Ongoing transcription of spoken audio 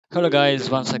Hello guys,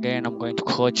 once again I'm going to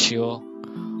coach you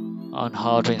on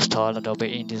how to install Adobe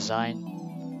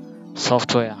InDesign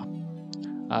software.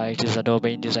 It is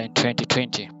Adobe InDesign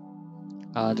 2020.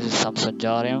 This is Samson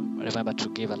Jariam. Remember to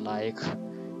give a like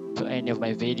to any of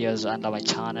my videos under my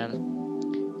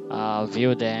channel.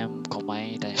 View them,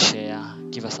 comment and share.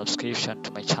 Give a subscription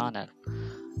to my channel.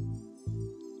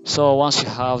 So once you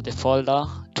have the folder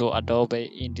to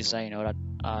Adobe InDesign or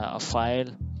a file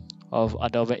of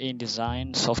Adobe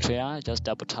InDesign software, just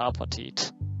double tap on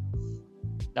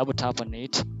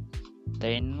it.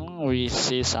 Then we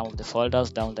see some of the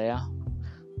folders down there,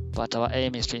 but our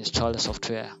aim is to install the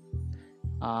software.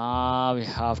 We will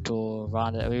have to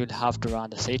run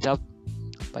the setup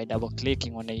by double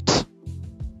clicking on it.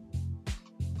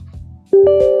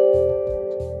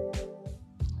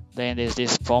 Then there's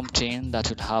this prompting that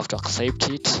you'll have to accept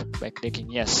it by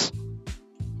clicking yes.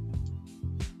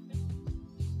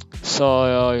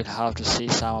 So you'll have to see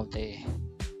some of the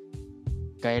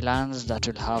guidelines that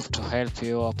will have to help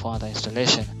you upon the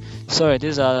installation. So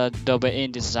this is Adobe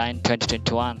InDesign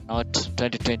 2021, not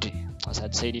 2020, as I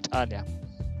said it earlier.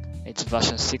 It's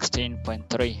version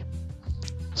 16.3.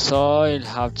 So you'll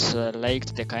have to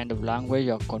select the kind of language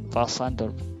you're conversant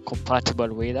or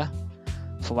compatible with.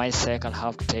 For my sake, I'll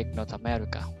have to take North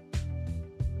America.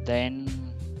 Then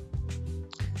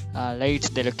let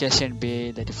the location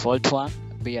be the default one,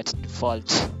 be at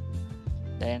default.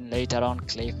 Then later on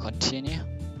click continue,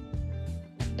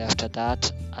 and after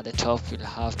that at the top you'll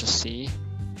have to see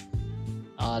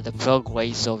the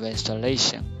progress of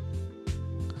installation.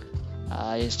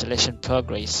 Installation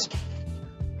progress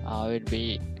will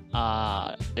be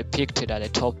depicted at the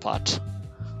top part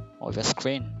of the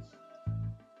screen.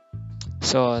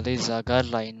 So this is a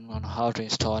guideline on how to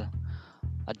install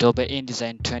Adobe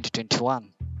InDesign 2021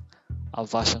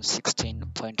 version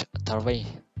 16.3.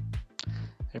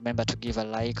 Remember to give a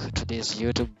like to this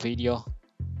YouTube video,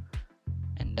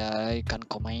 and you can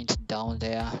comment down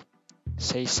there,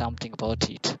 say something about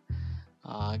it,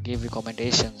 give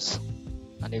recommendations,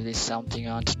 and if there's something you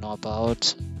want to know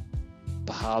about,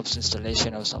 perhaps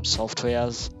installation of some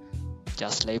softwares,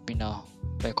 just let me know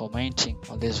by commenting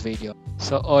on this video.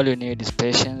 So all you need is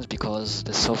patience, because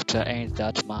the software ain't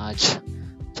that much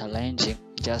challenging.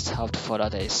 You just have to follow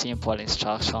the simple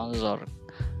instructions or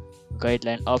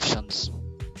guideline options.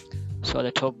 So at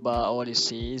the top bar, all you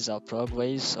see is our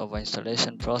progress of our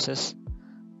installation process,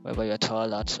 whereby you are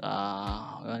told that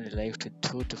we only left with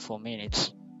 2 to 4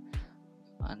 minutes,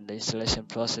 and the installation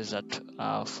process at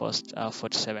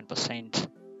 47%.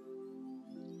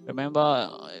 Remember,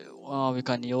 we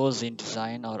can use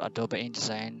InDesign or Adobe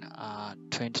InDesign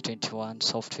 2021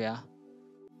 software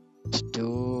to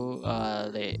do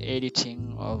the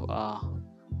editing of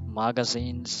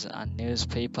magazines and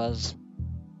newspapers,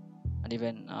 and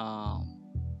even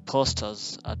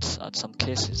posters at some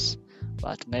cases,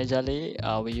 but majorly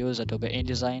we use Adobe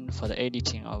InDesign for the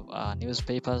editing of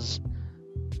newspapers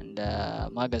and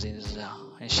magazines.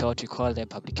 In short, we call them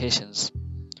publications,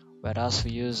 whereas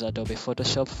we use Adobe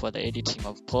Photoshop for the editing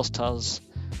of posters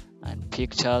and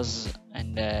pictures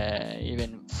and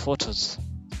even photos.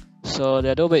 So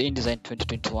the Adobe InDesign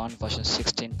 2021 version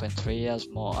 16.3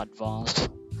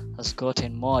 has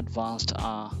gotten more advanced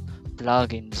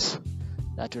plugins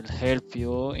that will help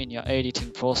you in your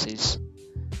editing process.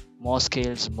 More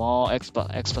skills, more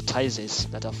expertises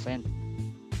that are found.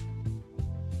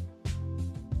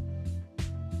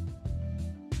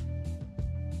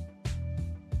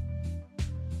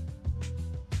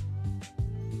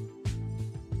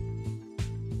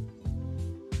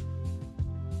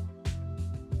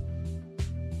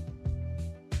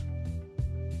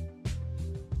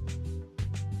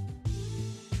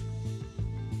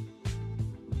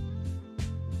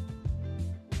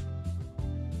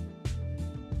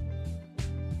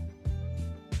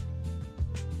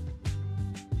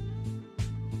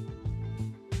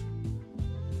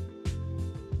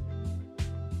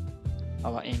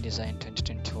 Our InDesign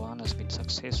 2021 has been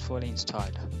successfully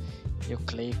installed. You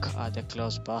click the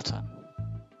close button.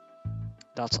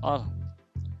 That's all.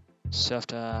 So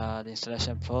after the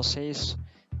installation process,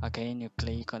 again you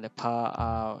click on the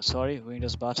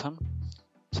Windows button,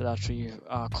 so that we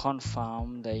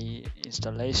confirm the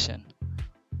installation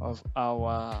of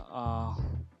our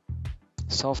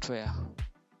software.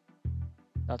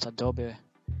 That's Adobe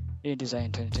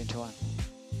InDesign 2021.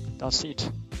 That's it.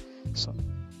 So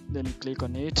then you click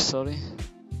on it.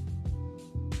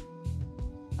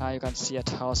 You can see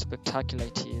how spectacular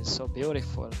it is, so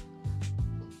beautiful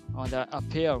on the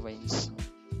appearance.